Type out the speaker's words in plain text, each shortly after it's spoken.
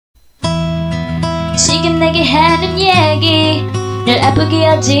지금 내게 하는 얘기 널 아프게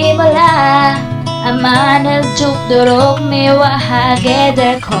하지 말라. 아마 날 죽도록 미워하게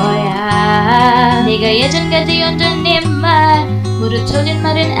될 거야. 네가 예전까지 온전 네 말 무릎 터진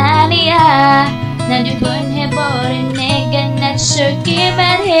말은 아니야. 난 두 번 해버린 내가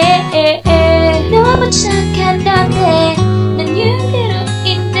낯설기만 해. 너무 착한던데 난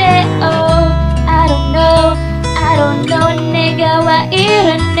유기로인데 oh I don't know 내가 와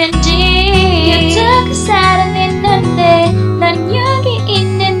이랬는지. 어떻게 사랑했는데 난 여기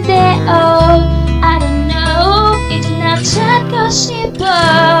있는데 oh I don't know 이제 날 찾고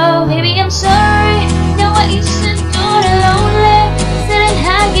싶어. Baby I'm sorry 너와 있어도 lonely.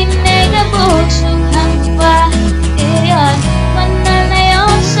 사랑하긴 내가 부족한 거야. 이런 만날 날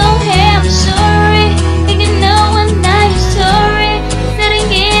용서해 I'm sorry 이게 너와 나의 story.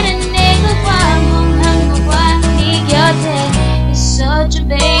 사랑이란 내가 광범한 거야. 네 곁에 있어줘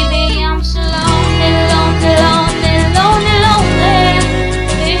baby I'm so lonely lonely lonely lonely lonely.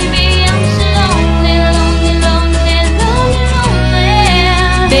 Baby I'm so lonely lonely lonely lonely lonely.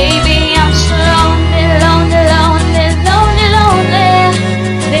 Baby I'm so lonely lonely lonely lonely lonely.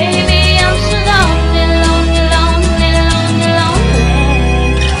 Baby I'm so lonely lonely lonely lonely lonely.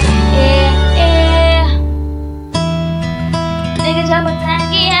 Yeah. 내가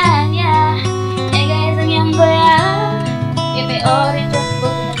잘못한 게 아니야. 내가 이상한 거야. 이미 어릴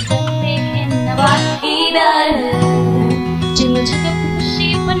적부터 준비했나 봐. 이별은 지금 찾아보고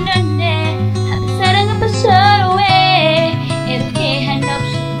싶었는데